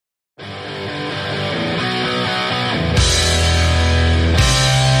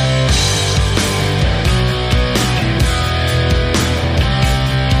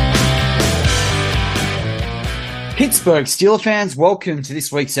Pittsburgh Steelers fans, welcome to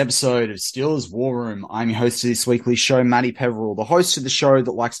this week's episode of Steelers War Room. I'm your host of this weekly show, Matty Peverell, the host of the show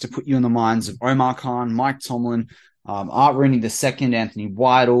that likes to put you in the minds of Omar Khan, Mike Tomlin, Art Rooney II, Anthony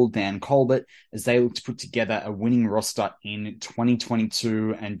Weidel, Dan Colbert, as they look to put together a winning roster in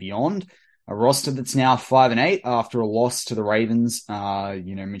 2022 and beyond. A roster that's now 5-8 after a loss to the Ravens. Mitch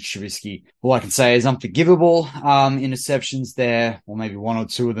Trubisky, all I can say is unforgivable. Interceptions there, or maybe one or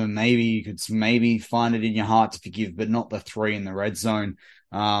two of them. Maybe you could find it in your heart to forgive, but not the three in the red zone.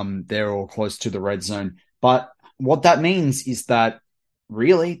 They're all close to the red zone. But what that means is that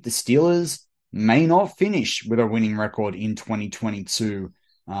really the Steelers may not finish with a winning record in 2022.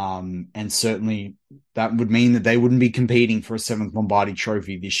 And certainly that would mean that they wouldn't be competing for a 7th Lombardi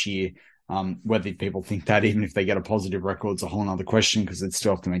trophy this year. Whether people think that even if they get a positive record is a whole other question because they'd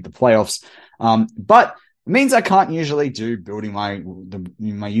still have to make the playoffs. But it means I can't usually do building my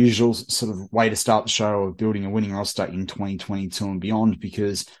usual sort of way to start the show of building a winning roster in 2022 and beyond,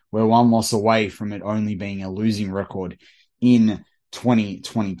 because we're one loss away from it only being a losing record in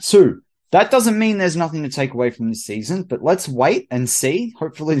 2022. That doesn't mean there's nothing to take away from this season, but let's wait and see.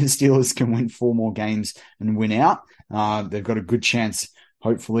 Hopefully the Steelers can win 4 more games and win out. They've got a good chance,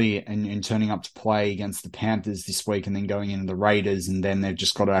 hopefully, in turning up to play against the Panthers this week and then going into the Raiders. And then they've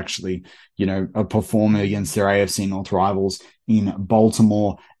just got to actually, perform against their AFC North rivals in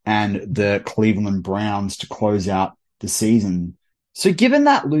Baltimore and the Cleveland Browns to close out the season. So given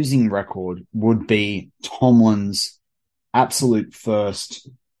that losing record would be Tomlin's absolute first,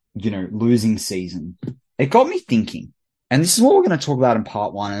 losing season, it got me thinking, and this is what we're going to talk about in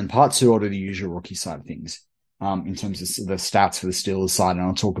part 1, and part 2 I'll do the usual rookie side of things. In terms of the stats for the Steelers side, and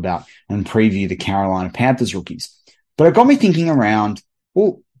I'll talk about and preview the Carolina Panthers rookies. But it got me thinking around,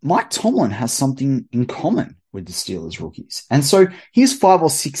 well, Mike Tomlin has something in common with the Steelers rookies. And so here's 5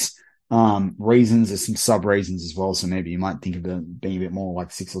 or 6 reasons. There's some sub-reasons as well, so maybe you might think of it being a bit more like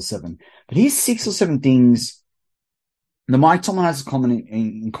 6 or 7. But here's 6 or 7 things that Mike Tomlin has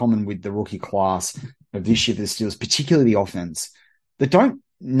in common with the rookie class of this year for the Steelers, particularly the offense, that don't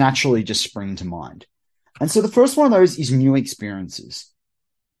naturally just spring to mind. And so the first one of those is new experiences.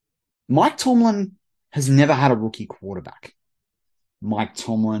 Mike Tomlin has never had a rookie quarterback. Mike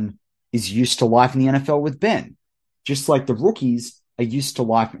Tomlin is used to life in the NFL with Ben, just like the rookies are used to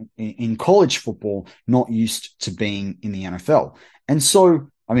life in college football, not used to being in the NFL. And so,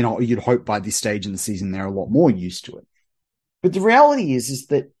 you'd hope by this stage in the season, they're a lot more used to it. But the reality is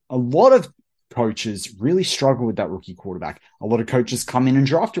that a lot of coaches really struggle with that rookie quarterback. A lot of coaches come in and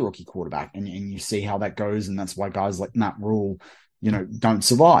draft a rookie quarterback, and you see how that goes, and that's why guys like Matt Rule, don't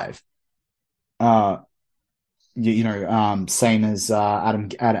survive. Same as Adam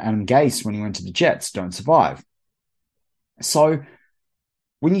Gase when he went to the Jets, don't survive. So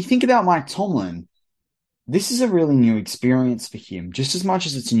when you think about Mike Tomlin, this is a really new experience for him, just as much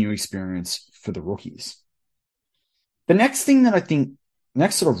as it's a new experience for the rookies. The next thing that I think,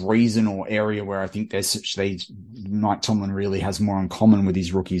 next sort of reason or area where I think Mike Tomlin really has more in common with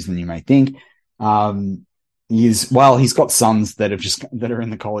his rookies than you may think, he's got sons that are in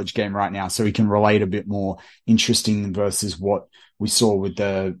the college game right now, so he can relate a bit more interesting versus what we saw with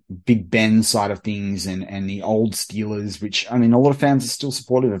the Big Ben side of things and the old Steelers, which, a lot of fans are still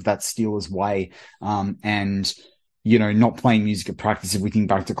supportive of that Steelers way, and not playing music at practice if we think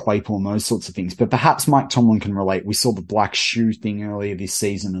back to Claypool and those sorts of things. But perhaps Mike Tomlin can relate. We saw the black shoe thing earlier this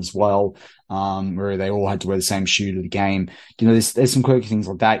season as well, where they all had to wear the same shoe to the game. There's some quirky things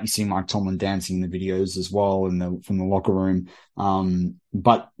like that. You see Mike Tomlin dancing in the videos as well from the locker room.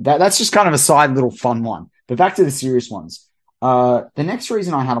 But that's just kind of a side little fun one. But back to the serious ones. The next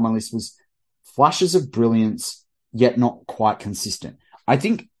reason I had on my list was flashes of brilliance, yet not quite consistent. I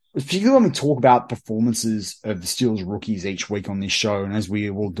think, particularly when we talk about performances of the Steelers rookies each week on this show, and as we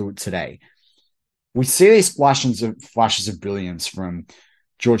will do it today, we see these flashes of brilliance from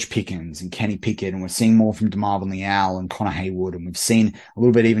George Pickens and Kenny Pickett, and we're seeing more from DeMarvin Leal and Connor Haywood, and we've seen a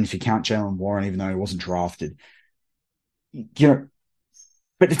little bit, even if you count Jaylen Warren, even though he wasn't drafted. But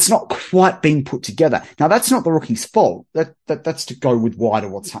it's not quite being put together. Now, that's not the rookie's fault. That's to go with wider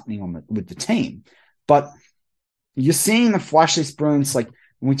what's happening with the team. But you're seeing the flashes brilliance, like,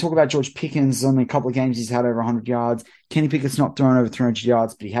 when we talk about George Pickens, only a couple of games he's had over 100 yards. Kenny Pickett's not thrown over 300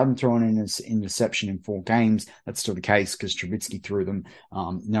 yards, but he hadn't thrown in an interception in 4 games. That's still the case because Trubisky threw them.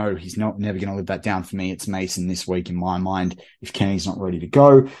 No, he's never going to live that down for me. It's Mason this week in my mind if Kenny's not ready to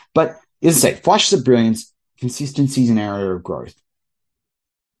go. But as I say, flashes of brilliance, consistency is an area of growth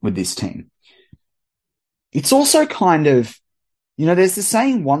with this team. It's also kind of, there's the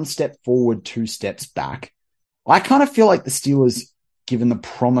saying 1 step forward, 2 steps back. I kind of feel like the Steelers given the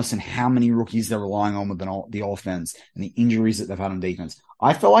promise and how many rookies they're relying on with the offense and the injuries that they've had on defense.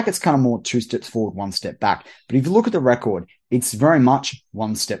 I feel like it's kind of more 2 steps forward, 1 step back. But if you look at the record, it's very much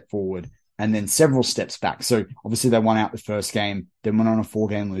 1 step forward and then several steps back. So obviously they won out the first game, then went on a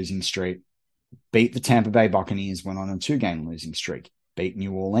 4-game losing streak, beat the Tampa Bay Buccaneers, went on a 2-game losing streak, beat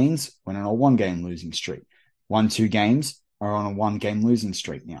New Orleans, went on a 1-game losing streak, won 2 games, are on a 1-game losing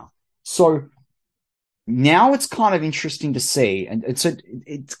streak now. So now it's kind of interesting to see, and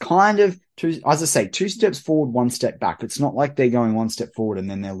it's kind of, as I say, 2 steps forward, 1 step back. It's not like they're going 1 step forward and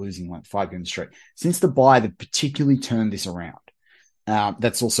then they're losing like 5 games straight. Since the bye, they've particularly turned this around.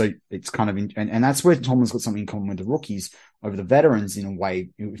 That's also, it's kind of, and that's where Tomlin's got something in common with the rookies over the veterans in a way,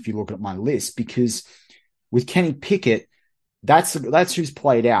 if you look at my list, because with Kenny Pickett, that's who's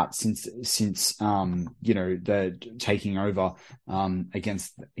played out since the taking over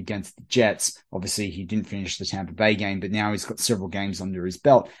against the Jets. Obviously, he didn't finish the Tampa Bay game, but now he's got several games under his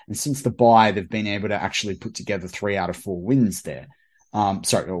belt. And since the bye, they've been able to actually put together 3 out of 4 wins there. Or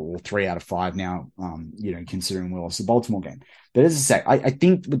 3 out of 5 now, considering we lost the Baltimore game. But as I say, I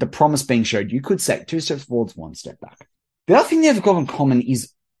think with the promise being showed, you could say 2 steps forwards, 1 step back. The other thing they've got in common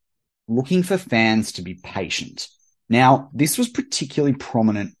is looking for fans to be patient. Now, this was particularly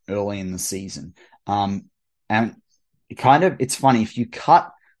prominent early in the season. And it's funny, if you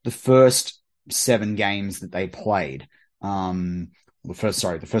cut the first 7 games that they played, the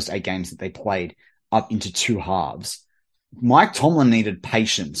first 8 games that they played up into 2 halves, Mike Tomlin needed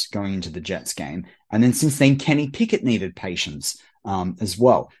patience going into the Jets game. And then since then, Kenny Pickett needed patience as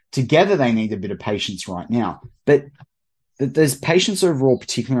well. Together, they need a bit of patience right now. But there's patience overall,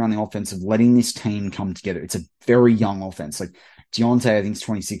 particularly on the offense, of letting this team come together. It's a very young offense. Like Deontay, I think, is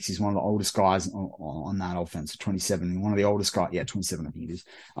 26. He's one of the oldest guys on that offense, 27. One of the oldest guys, 27, I think it is.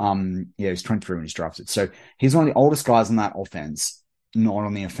 He was 23 when he's drafted. So he's one of the oldest guys on that offense, not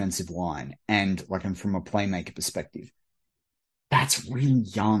on the offensive line. And from a playmaker perspective, that's really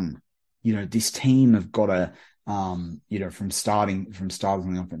young. This team have got to, from starting on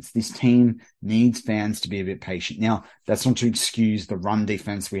the offense, this team needs fans to be a bit patient. Now, that's not to excuse the run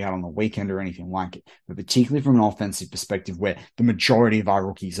defense we had on the weekend or anything like it, but particularly from an offensive perspective where the majority of our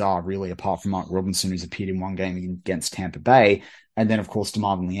rookies are really, apart from Mark Robinson, who's appeared in 1 game against Tampa Bay, and then, of course,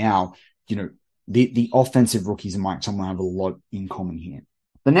 DeMarvin Leal, the offensive rookies and Mike Tomlin have a lot in common here.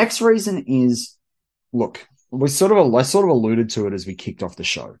 The next reason is, look, I sort of alluded to it as we kicked off the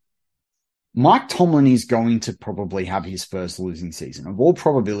show. Mike Tomlin is going to probably have his first losing season. Of all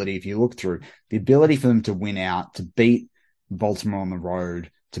probability, if you look through the ability for them to win out, to beat Baltimore on the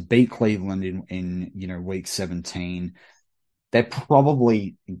road, to beat Cleveland in week 17, they are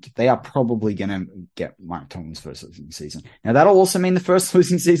probably going to get Mike Tomlin's first losing season. Now, that'll also mean the first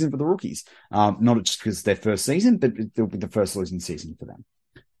losing season for the rookies. Not just because it's their first season, but it'll be the first losing season for them.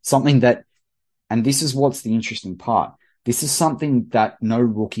 And this is what's the interesting part. This is something that no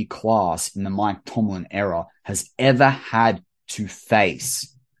rookie class in the Mike Tomlin era has ever had to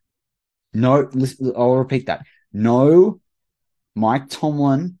face. No, I'll repeat that. No Mike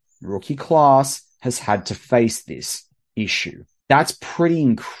Tomlin rookie class has had to face this issue. That's pretty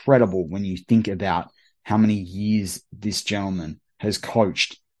incredible when you think about how many years this gentleman has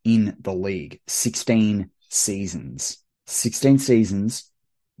coached in the league. 16 seasons. 16 seasons,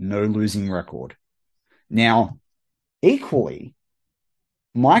 no losing record. Now, equally,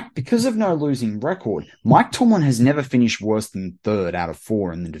 because of no losing record, Mike Tomlin has never finished worse than 3rd out of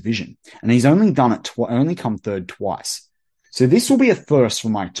 4 in the division. And he's only done it only come 3rd twice. So this will be a first for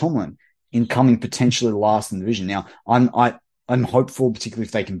Mike Tomlin in coming potentially last in the division. Now, I'm hopeful, particularly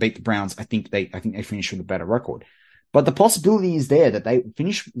if they can beat the Browns. I think they finish with a better record. But the possibility is there that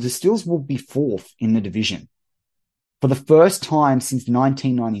the Steelers will be 4th in the division for the first time since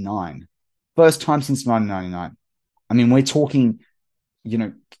 1999. First time since 1999. I mean, we're talking,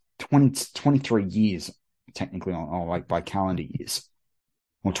 23 years, technically, by calendar years,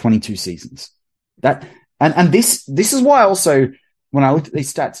 or 22 seasons. And this is why also, when I looked at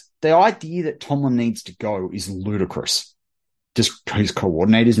these stats, the idea that Tomlin needs to go is ludicrous. Just his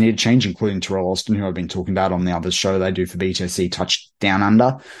coordinators need to change, including Terrell Austin, who I've been talking about on the other show they do for BTC, Touchdown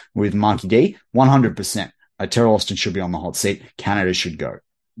Under with Marky D. 100%. Terrell Austin should be on the hot seat. Canada should go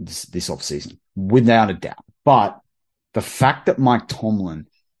this offseason, without a doubt. But the fact that Mike Tomlin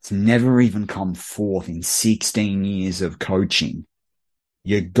has never even come 4th in 16 years of coaching,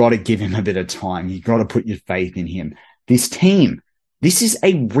 you got to give him a bit of time. You got to put your faith in him. This team, this is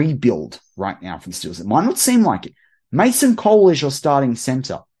a rebuild right now for the Steelers. It might not seem like it. Mason Cole is your starting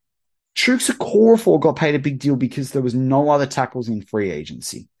center. Chuks Okorafor got paid a big deal because there was no other tackles in free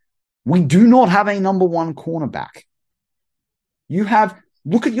agency. We do not have a number 1 cornerback.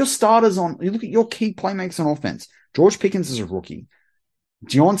 Look at your starters look at your key playmakers on offense. George Pickens is a rookie.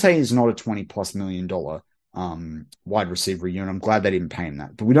 Deontay is not a $20+ million wide receiver a year, and I'm glad they didn't pay him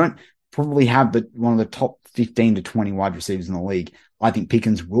that. But we don't probably have one of the top 15 to 20 wide receivers in the league. I think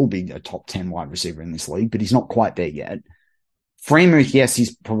Pickens will be a top 10 wide receiver in this league, but he's not quite there yet. Freiermuth, yes,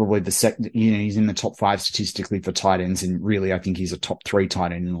 he's probably the second, he's in the top 5 statistically for tight ends, and really I think he's a top 3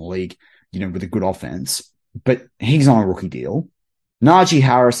 tight end in the league, with a good offense. But he's on a rookie deal. Najee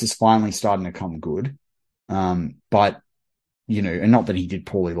Harris is finally starting to come good. But, and not that he did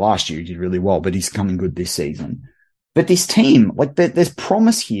poorly last year, he did really well, but he's coming good this season. But this team, there's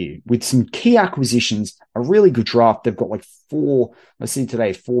promise here with some key acquisitions, a really good draft. They've got 4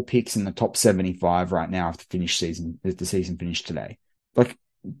 picks in the top 75 right now if the season finished today.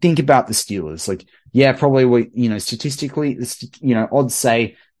 Think about the Steelers. Probably, statistically, odds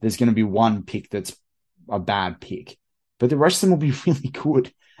say there's going to be one pick that's a bad pick, but the rest of them will be really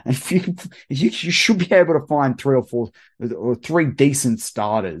good. And you should be able to find 3 or 4 or 3 decent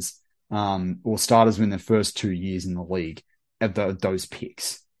starters, or starters within the first 2 years in the league of those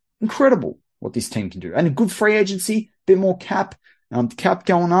picks. Incredible what this team can do. And a good free agency, bit more cap, cap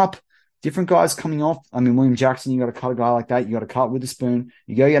going up, different guys coming off. I mean, William Jackson, you got to cut a guy like that. You got to cut with a spoon.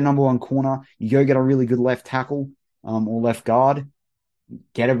 You go get number 1 corner. You go get a really good left tackle, or left guard.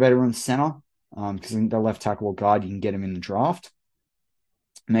 Get a veteran center, because I think the left tackle or guard, you can get him in the draft.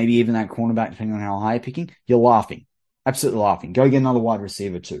 Maybe even that cornerback, depending on how high you're picking. You're laughing. Absolutely laughing. Go get another wide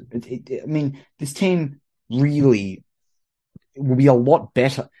receiver too. I mean, this team really will be a lot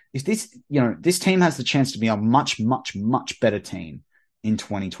better. If this team has the chance to be a much, much, much better team in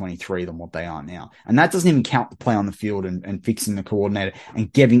 2023 than what they are now. And that doesn't even count the play on the field and fixing the coordinator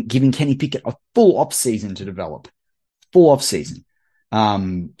and giving Kenny Pickett a full off season to develop. Full off season.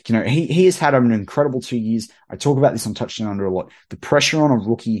 He has had an incredible 2 years. I talk about this on Touchdown Under a lot. The pressure on a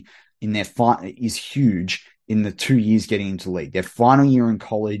rookie in their fight is huge in the 2 years getting into the league. Their final year in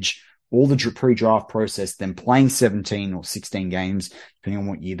college, all the pre-draft process, them playing 17 or 16 games, depending on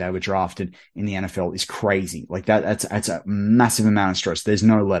what year they were drafted in the NFL, is crazy. That's a massive amount of stress. There's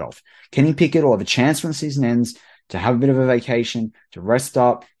no let off. Kenny Pickett will have a chance when the season ends to have a bit of a vacation, to rest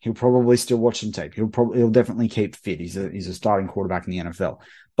up. He'll probably still watch some tape. He'll definitely keep fit. He's a starting quarterback in the NFL.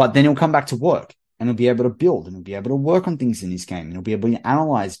 But then he'll come back to work, and he'll be able to build, and he'll be able to work on things in his game, and he'll be able to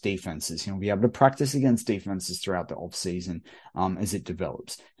analyze defenses. He'll be able to practice against defenses throughout the offseason as it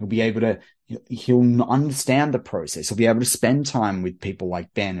develops. He'll understand the process. He'll be able to spend time with people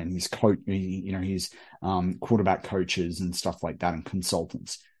like Ben and his coach, his quarterback coaches and stuff like that, and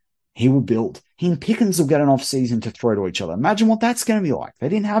consultants. He will build. He and Pickens will get an off season to throw to each other. Imagine what that's going to be like. They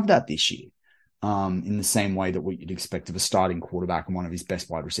didn't have that this year, in the same way that what you'd expect of a starting quarterback and one of his best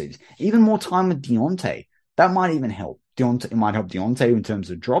wide receivers. Even more time with Deontay. That might even help. It might help Deontay in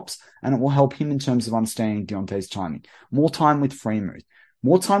terms of drops, and it will help him in terms of understanding Deontay's timing. More time with Freiermuth.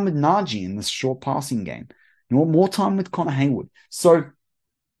 More time with Najee in this short passing game. More time with Connor Hayward. So,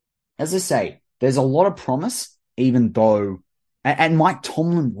 as I say, there's a lot of promise, even though... And Mike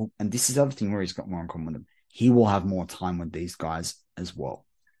Tomlin will, and this is the other thing where he's got more in common with them, he will have more time with these guys as well.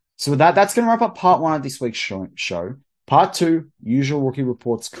 So with that's going to wrap up part 1 of this week's show. Part 2, usual rookie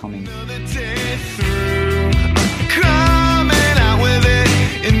reports coming.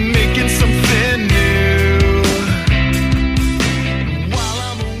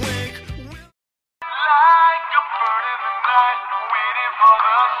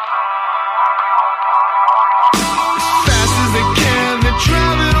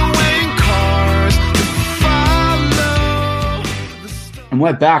 And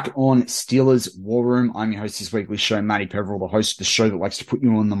we're back on Steelers War Room. I'm your host this weekly show, Matty Peverill, the host of the show that likes to put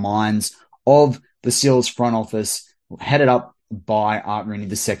you on the minds of the Steelers front office, headed up by Art Rooney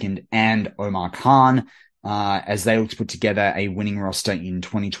II and Omar Khan, as they look to put together a winning roster in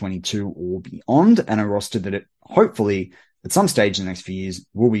 2022 or beyond, and a roster that hopefully at some stage in the next few years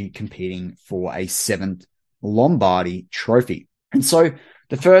will be competing for a 7th Lombardi trophy. And so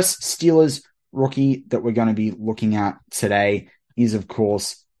the first Steelers rookie that we're going to be looking at today is, of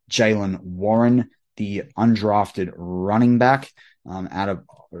course, Jaylen Warren, the undrafted running back out of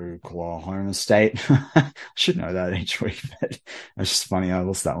Oklahoma State. I should know that each week, but it's just funny. I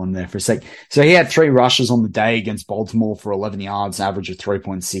lost that one there for a sec. So he had 3 rushes on the day against Baltimore for 11 yards, average of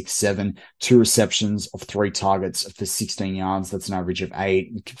 3.67, 2 receptions of 3 targets for 16 yards. That's an average of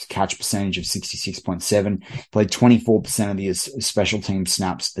 8, catch percentage of 66.7, played 24% of the special team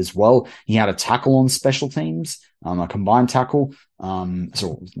snaps as well. He had a tackle on special teams. a combined tackle. A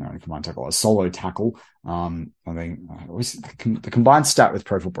combined tackle, a solo tackle. I think the combined stat with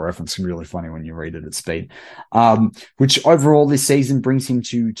Pro Football Reference can be really funny when you read it at speed. Which overall this season brings him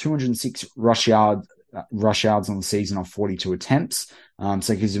to 206 rush yards on the season off 42 attempts.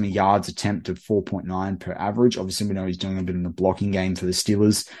 So it gives him a yards attempt of 4.9 per average. Obviously, we know he's doing a bit in the blocking game for the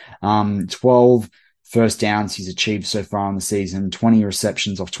Steelers. 12 first downs he's achieved so far in the season, 20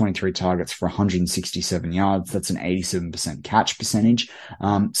 receptions off 23 targets for 167 yards. That's an 87% catch percentage.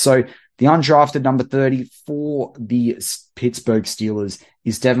 So the undrafted number 30 for the Pittsburgh Steelers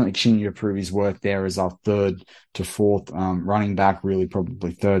is definitely continuing to prove his worth there as our third to fourth running back, really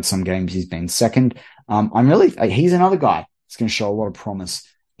probably third. Some games he's been second. He's another guy that's going to show a lot of promise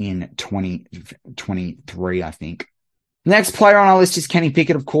in 2023, I think. Next player on our list is Kenny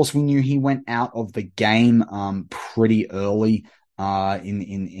Pickett. Of course, we knew he went out of the game pretty early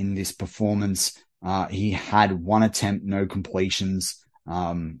in this performance. He had one attempt, no completions,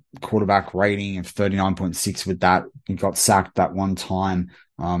 quarterback rating of 39.6 with that. He got sacked that one time,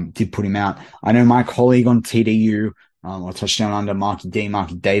 did put him out. I know my colleague on TDU, or Touchdown Under, Marky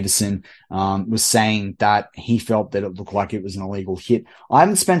Davison, was saying that he felt that it looked like it was an illegal hit. I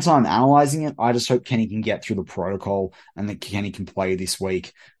haven't spent time analyzing it. I just hope Kenny can get through the protocol and that Kenny can play this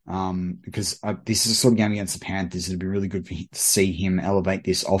week. Because this is a sort of game against the Panthers. It'd be really good to see him elevate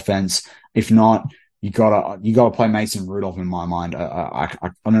this offense. If not, you gotta play Mason Rudolph in my mind. I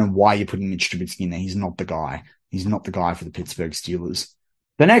don't know why you're putting Mitch Trubisky in there. He's not the guy. He's not the guy for the Pittsburgh Steelers.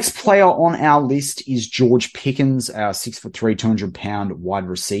 The next player on our list is George Pickens, our 6'3", 200-pound wide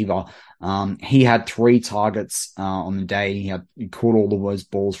receiver. He had 3 targets on the day. He caught all of those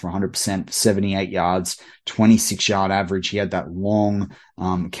balls for 100%, 78 yards, 26-yard average. He had that long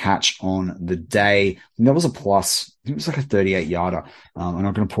catch on the day. And that was a plus. I think it was like a 38-yarder. I'm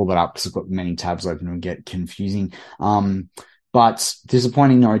not going to pull that up because I've got many tabs open and get confusing. But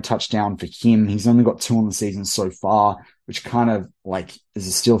disappointing no touchdown for him. He's only got 2 on the season so far, which kind of like, as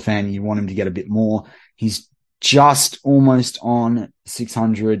a Steel fan, you want him to get a bit more. He's just almost on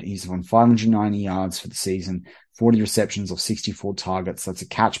 600. He's on 590 yards for the season, 40 receptions of 64 targets. That's a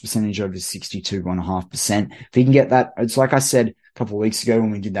catch percentage over 62.5%. If he can get that, it's like I said a couple of weeks ago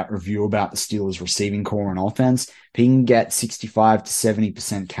when we did that review about the Steelers receiving core and offense. If he can get 65 to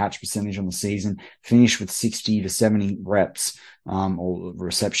 70% catch percentage on the season, finish with 60 to 70 reps, or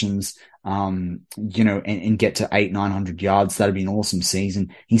receptions, and get to 900 yards, that'd be an awesome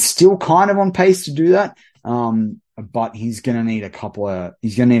season. He's still kind of on pace to do that. But he's going to need a couple of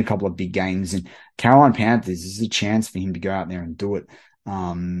big games, and Carolina Panthers is a chance for him to go out there and do it.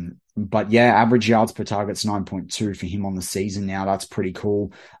 But yeah, average yards per target's 9.2 for him on the season now. That's pretty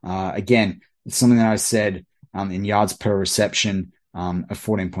cool. Again, it's something that I said, in yards per reception, of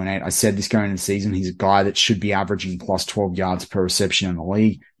 14.8. I said this going into the season, he's a guy that should be averaging plus 12 yards per reception in the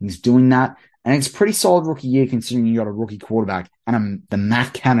league. He's doing that. And it's a pretty solid rookie year considering you got a rookie quarterback and the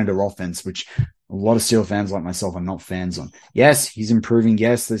Matt Canada offense, which a lot of Steel fans like myself are not fans on. Yes, he's improving.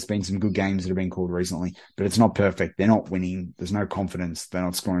 Yes, there's been some good games that have been called recently, but it's not perfect. They're not winning. There's no confidence. They're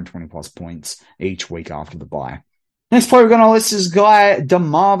not scoring 20-plus points each week after the bye. Next player we're going to list is guy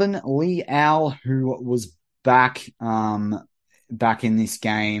DeMarvin Leal, who was back in this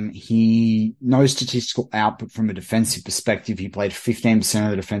game. No statistical output from a defensive perspective. He played 15%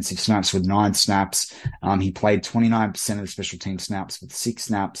 of the defensive snaps with 9 snaps. He played 29% of the special team snaps with 6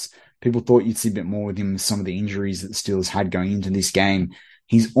 snaps. People thought you'd see a bit more with him with some of the injuries that the Steelers had going into this game.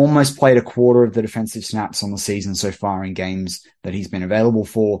 He's almost played a quarter of the defensive snaps on the season so far in games that he's been available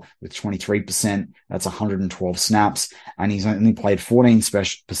for, with 23%. That's 112 snaps. And he's only played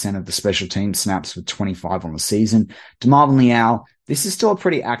 14% of the special team snaps with 25 on the season. DeMarvin Leal, this is still a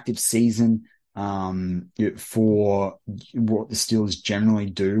pretty active season for what the Steelers generally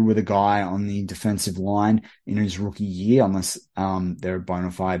do with a guy on the defensive line in his rookie year, unless they're a bona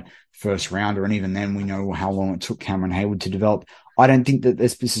fide first rounder. And even then, we know how long it took Cameron Hayward to develop. I don't think that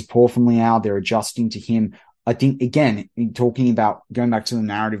this is poor from Leal. They're adjusting to him. I think, again, talking about going back to the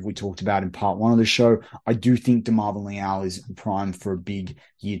narrative we talked about in part 1 of the show, I do think DeMarvin Leal is primed for a big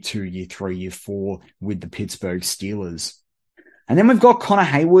year 2, year 3, year 4 with the Pittsburgh Steelers. And then we've got Connor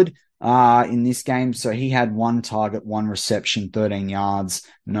Hayward in this game. So he had 1 target, 1 reception, 13 yards,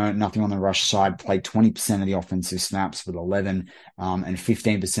 nothing on the rush side, played 20% of the offensive snaps with 11, and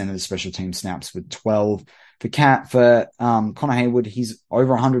 15% of the special team snaps with 12. For Connor Hayward, he's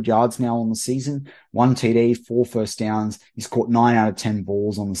over 100 yards now on the season, 1 TD, 4 first downs. He's caught 9 out of 10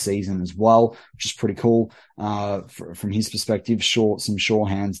 balls on the season as well, which is pretty cool from his perspective. Some sure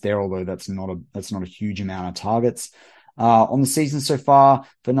hands there, although that's not a huge amount of targets. On the season so far,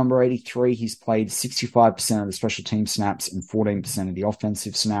 for number 83, he's played 65% of the special team snaps and 14% of the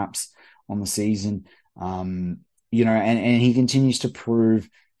offensive snaps on the season. And he continues to prove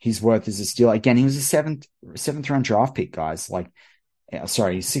his worth as a steal. Again, he was a seventh round draft pick, guys.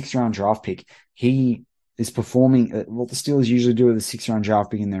 Sixth round draft pick. He is performing what the Steelers usually do with a 6th round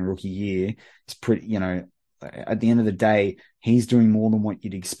draft pick in their rookie year. It's pretty, at the end of the day, he's doing more than what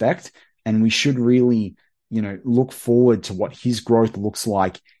you'd expect. And we should really, look forward to what his growth looks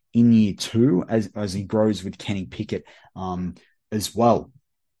like in year 2 as he grows with Kenny Pickett as well.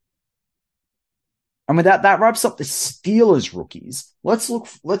 And with that wraps up the Steelers rookies. Let's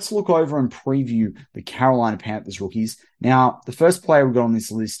look over and preview the Carolina Panthers rookies. Now, the first player we got on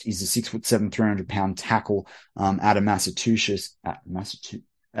this list is a 6'7", 300-pound tackle out of Massachusetts.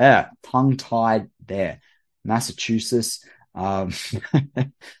 Tongue-tied there. Massachusetts. You don't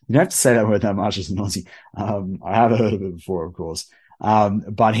have to say that word that much as an Aussie. I have heard of it before, of course.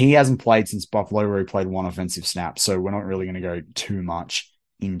 But he hasn't played since Buffalo, where he played 1 offensive snap. So we're not really going to go too much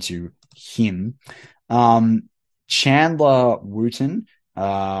into him. Chandler Wooten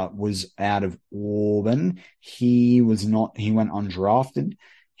was out of Auburn. He went undrafted.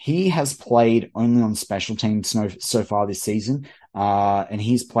 He has played only on special teams so far this season. And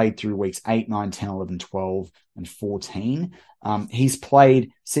he's played through weeks 8, 9, 10, 11, 12, and 14. He's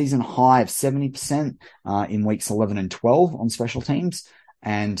played season high of 70% in weeks 11 and 12 on special teams.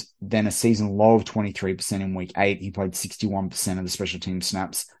 And then a season low of 23% in week 8. He played 61% of the special team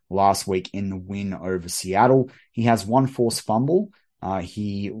snaps last week in the win over Seattle. He has 1 forced fumble.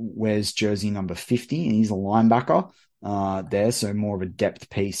 He wears jersey number 50, and he's a linebacker there, so more of a depth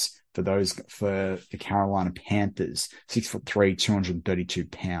piece for the Carolina Panthers. 6'3", 232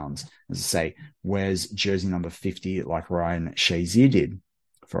 pounds. As I say, wears jersey number 50 like Ryan Shazier did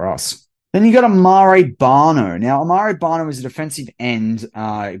for us. Then you got Amare Barno. Now, Amare Barno is a defensive end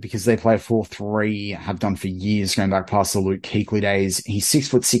because they play 4-3, have done for years, going back past the Luke Kuechly days. He's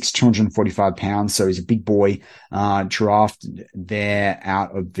 6'6", 245 pounds, so he's a big boy. Drafted there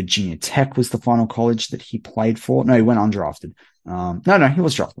out of Virginia Tech was the final college that he played for. No, he went undrafted. He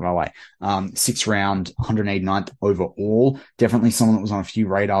was drafted by the way. 6th round, 189th overall. Definitely someone that was on a few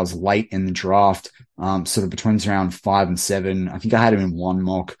radars late in the draft, sort of between round 5 and 7. I think I had him in 1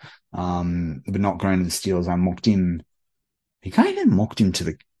 mock. But not going to the Steelers. I mocked him. I think I even mocked him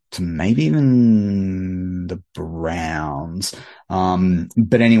to maybe even the Browns.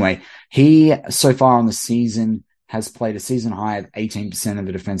 But anyway, he so far on the season has played a season high of 18% of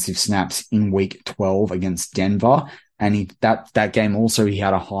the defensive snaps in week 12 against Denver. And that game also, he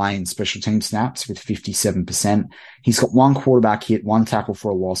had a high in special team snaps with 57%. He's got 1 quarterback hit, 1 tackle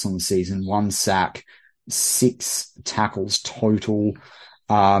for a loss on the season, 1 sack, 6 tackles total.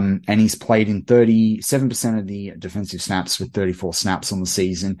 And he's played in 37% of the defensive snaps with 34 snaps on the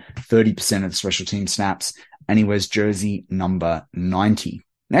season, 30% of the special team snaps, and he wears jersey number 90.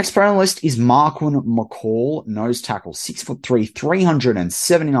 Next player on the list is Marquin McCall, nose tackle, 6'3",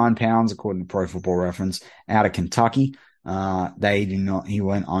 379 pounds, according to Pro Football Reference, out of Kentucky. He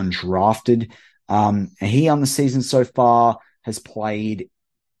went undrafted. He on the season so far has played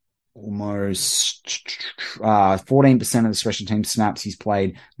almost 14% of the special team snaps. He's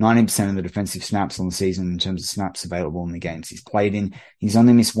played 19% of the defensive snaps on the season in terms of snaps available in the games he's played in. He's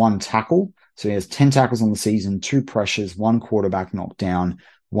only missed 1 tackle. So he has 10 tackles on the season, 2 pressures, 1 quarterback knockdown,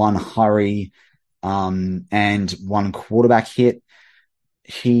 1 hurry, and 1 quarterback hit.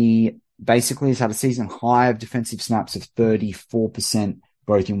 He basically has had a season high of defensive snaps of 34%,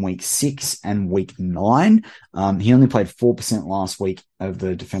 both in week 6 and week 9. He only played 4% last week of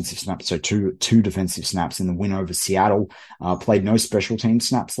the defensive snaps, so two defensive snaps in the win over Seattle. Played no special team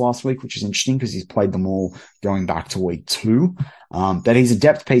snaps last week, which is interesting because he's played them all going back to week 2. But he's a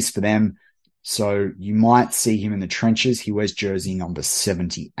depth piece for them, so you might see him in the trenches. He wears jersey number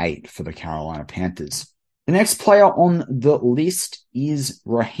 78 for the Carolina Panthers. The next player on the list is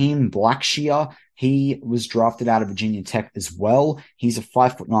Raheem Blackshear. He was drafted out of Virginia Tech as well. He's a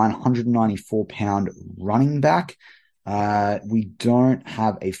 5'9", 194-pound running back. We don't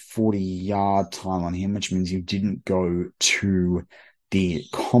have a 40-yard time on him, which means he didn't go to the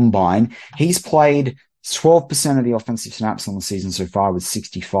combine. He's played 12% of the offensive snaps on the season so far with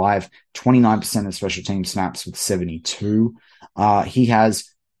 65, 29% of special team snaps with 72. He has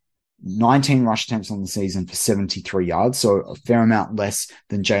 19 rush attempts on the season for 73 yards, so a fair amount less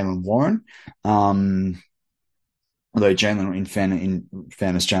than Jaylen Warren. Although Jaylen, in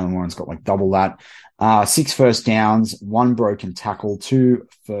fairness, Jaylen Warren's got like double that. 6 first downs, 1 broken tackle, 2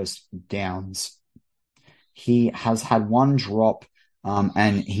 first downs. He has had 1 drop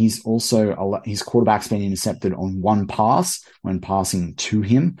And he's also, his quarterback's been intercepted on one pass when passing to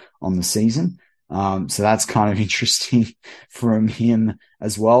him on the season. So that's kind of interesting from him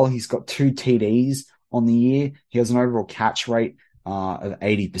as well. He's got 2 TDs on the year. He has an overall catch rate of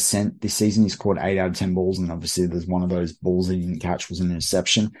 80% this season. He's caught 8 out of 10 balls, and obviously there's one of those balls that he didn't catch was an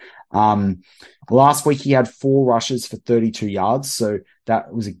interception. Last week he had 4 rushes for 32 yards, so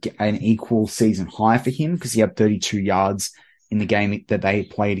that was an equal season high for him because he had 32 yards in the game that they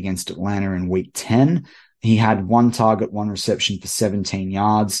played against Atlanta in week 10. He had 1 target, 1 reception for 17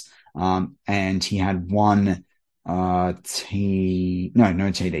 yards, and he had no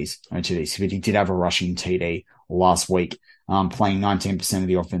TDs, but he did have a rushing TD last week, playing 19% of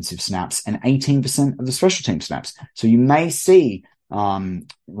the offensive snaps and 18% of the special team snaps. So you may see Raheem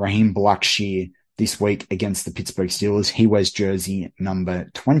Blackshear this week against the Pittsburgh Steelers. He wears jersey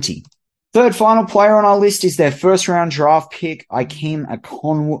number 20. Third final player on our list is their first round draft pick, Ikem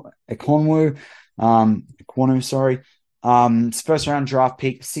Ekwonu. It's first round draft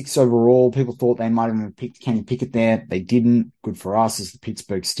pick, 6th overall. People thought they might have picked Kenny Pickett there. They didn't. Good for us as the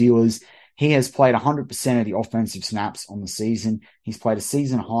Pittsburgh Steelers. He has played 100% of the offensive snaps on the season. He's played a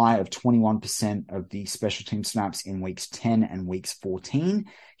season high of 21% of the special team snaps in weeks 10 and weeks 14.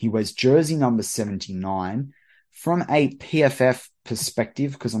 He wears jersey number 79. From a PFF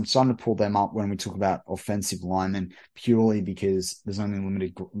perspective, because I'm starting to pull them up when we talk about offensive linemen, purely because there's only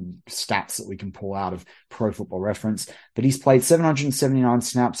limited stats that we can pull out of Pro Football Reference. But he's played 779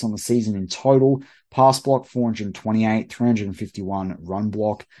 snaps on the season in total. Pass block 428, 351 run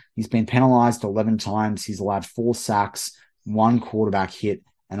block. He's been penalized 11 times. He's allowed 4 sacks, 1 quarterback hit,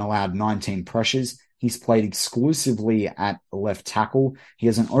 and allowed 19 pressures. He's played exclusively at left tackle. He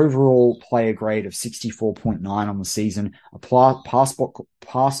has an overall player grade of 64.9 on the season, a pass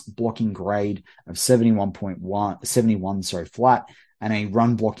blocking grade of 71 flat, and a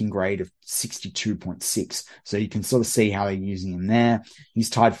run blocking grade of 62.6. So you can sort of see how they're using him there. He's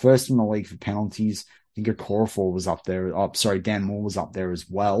tied first in the league for penalties. I think Okorafor was up there. Dan Moore was up there as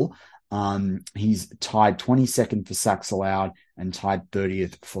well. He's tied 22nd for sacks allowed and tied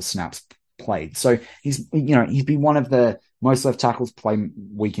 30th for snaps played. So he's been one of the most left tackles play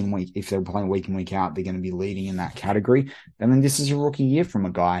week in week. If they're playing week in, week out, they're going to be leading in that category. I mean, this is a rookie year from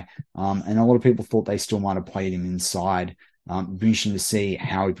a guy. And a lot of people thought they still might have played him inside. Be interesting to see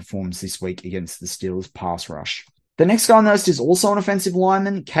how he performs this week against the Steelers pass rush. The next guy on the list is also an offensive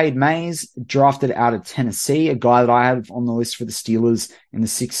lineman, Cade Mays, drafted out of Tennessee, a guy that I had on the list for the Steelers in the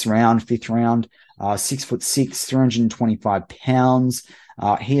 5th round, 6'6", 325 pounds.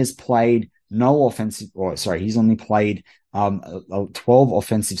 He has played he's only played 12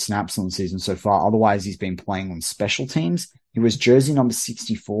 offensive snaps on the season so far. Otherwise, he's been playing on special teams. He was jersey number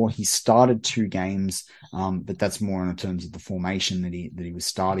 64. He started 2 games, but that's more in terms of the formation that he was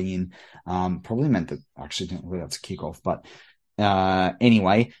starting in. Probably meant that actually didn't really that's a kickoff, but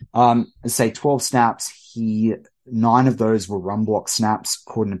anyway, let's say 12 snaps. 9 of those were run block snaps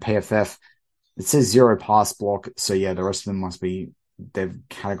according to PFF. It says 0 pass block, so yeah, the rest of them they've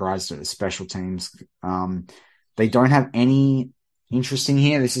categorized it as special teams. They don't have any interesting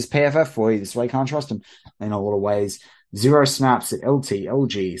here. This is PFF for you. This way, can't trust them in a lot of ways. 0 snaps at LT,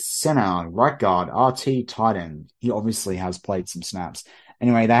 LG, center, right guard, RT, tight end. He obviously has played some snaps.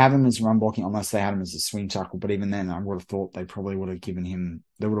 Anyway, they have him as run blocking unless they had him as a swing tackle. But even then, I would have thought they probably would have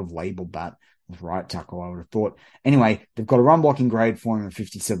they would have labeled that as right tackle, I would have thought. Anyway, they've got a run blocking grade for him of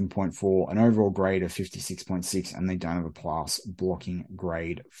 57.4, an overall grade of 56.6, and they don't have a pass blocking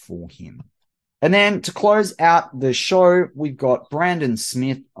grade for him. And then to close out the show, we've got Brandon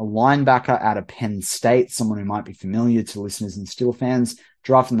Smith, a linebacker out of Penn State, someone who might be familiar to listeners and Steel fans,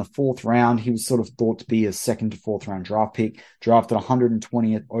 drafted in the 4th round. He was sort of thought to be a 2nd to 4th round draft pick, drafted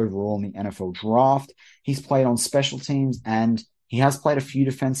 120th overall in the NFL draft. He's played on special teams and he has played a few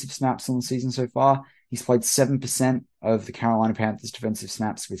defensive snaps on the season so far. He's played 7% of the Carolina Panthers defensive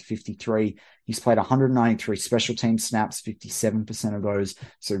snaps with 53. He's played 193 special team snaps, 57% of those.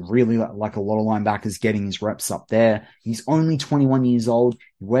 So really, like a lot of linebackers, getting his reps up there. He's only 21 years old.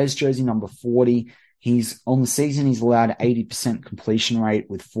 He wears jersey number 40. He's on the season, he's allowed 80% completion rate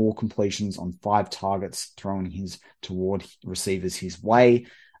with 4 completions on 5 targets, throwing toward receivers his way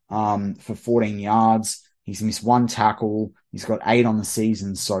for 14 yards. He's missed 1 tackle. He's got 8 on the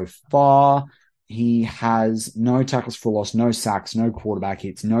season so far. He has no tackles for loss, no sacks, no quarterback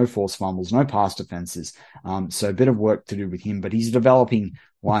hits, no forced fumbles, no pass defenses. So a bit of work to do with him, but he's a developing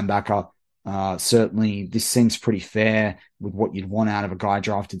linebacker. Certainly, this seems pretty fair with what you'd want out of a guy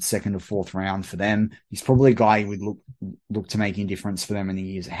drafted second or fourth round for them. He's probably a guy who would look to making a difference for them in the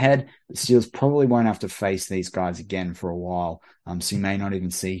years ahead. The Steelers probably won't have to face these guys again for a while, so you may not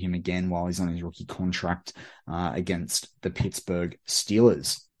even see him again while he's on his rookie contract against the Pittsburgh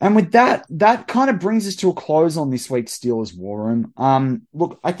Steelers. And with that kind of brings us to a close on this week's Steelers War Room.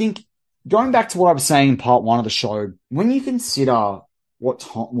 Look, I think going back to what I was saying in part one of the show, when you consider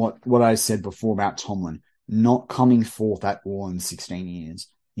what I said before about Tomlin not coming forth at all in 16 years,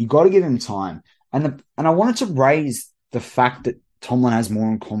 you got to give him time. And I wanted to raise the fact that Tomlin has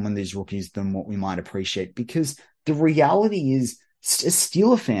more in common with these rookies than what we might appreciate, because the reality is, as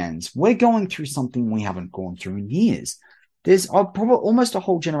Steeler fans, we're going through something we haven't gone through in years. There's probably almost a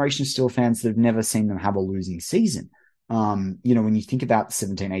whole generation of Steelers fans that have never seen them have a losing season. When you think about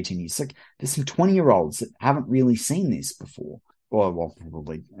 17, 18 years, like there's some 20-year-olds that haven't really seen this before. Well,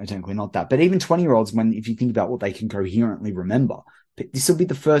 probably technically not that, but even 20-year-olds, if you think about what they can coherently remember, this will be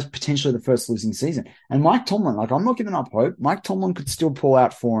potentially the first losing season. And Mike Tomlin, I'm not giving up hope. Mike Tomlin could still pull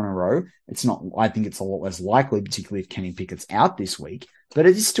out 4 in a row. I think it's a lot less likely, particularly if Kenny Pickett's out this week, but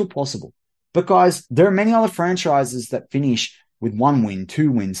it is still possible. But guys, there are many other franchises that finish with 1 win,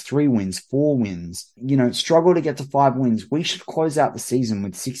 2 wins, 3 wins, 4 wins, struggle to get to 5 wins. We should close out the season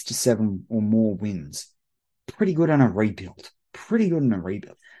with 6 to 7 or more wins. Pretty good on a rebuild.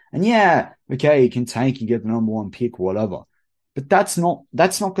 And yeah, okay, you can tank, you get the number 1 pick, whatever. But that's not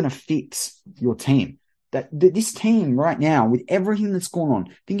going to fix your team. This team right now, with everything that's going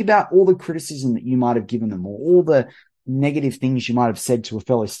on, think about all the criticism that you might have given them, or all the negative things you might have said to a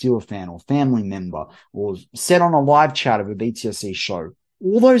fellow Steeler fan or family member, or said on a live chat of a BTSC show.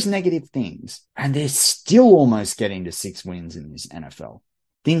 All those negative things, and they're still almost getting to 6 wins in this NFL.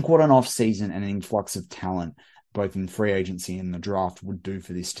 Think what an offseason and an influx of talent, both in free agency and the draft, would do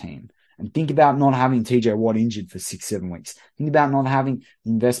for this team. And think about not having TJ Watt injured for 6-7 weeks. Think about not having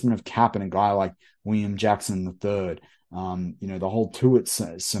the investment of cap in a guy like William Jackson III. The whole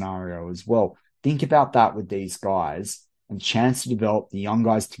Tuitt scenario as well. Think about that with these guys, and the chance to develop the young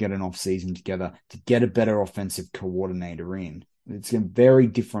guys to get an offseason together, to get a better offensive coordinator in. It's a very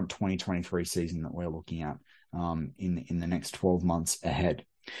different 2023 season that we're looking at in the next 12 months ahead.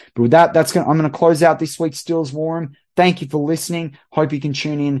 But with that, I'm going to close out this week's Steelers War Room. Thank you for listening. Hope you can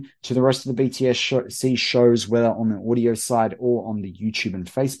tune in to the rest of the BTSC shows, whether on the audio side or on the YouTube and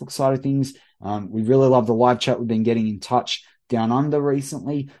Facebook side of things. We really love the live chat. We've been getting in touch down under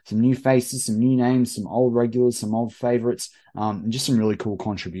recently. Some new faces, some new names, some old regulars, some old favorites, and just some really cool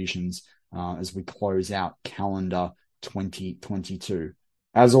contributions as we close out calendar 2022.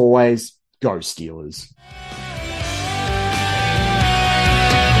 As always, go Steelers.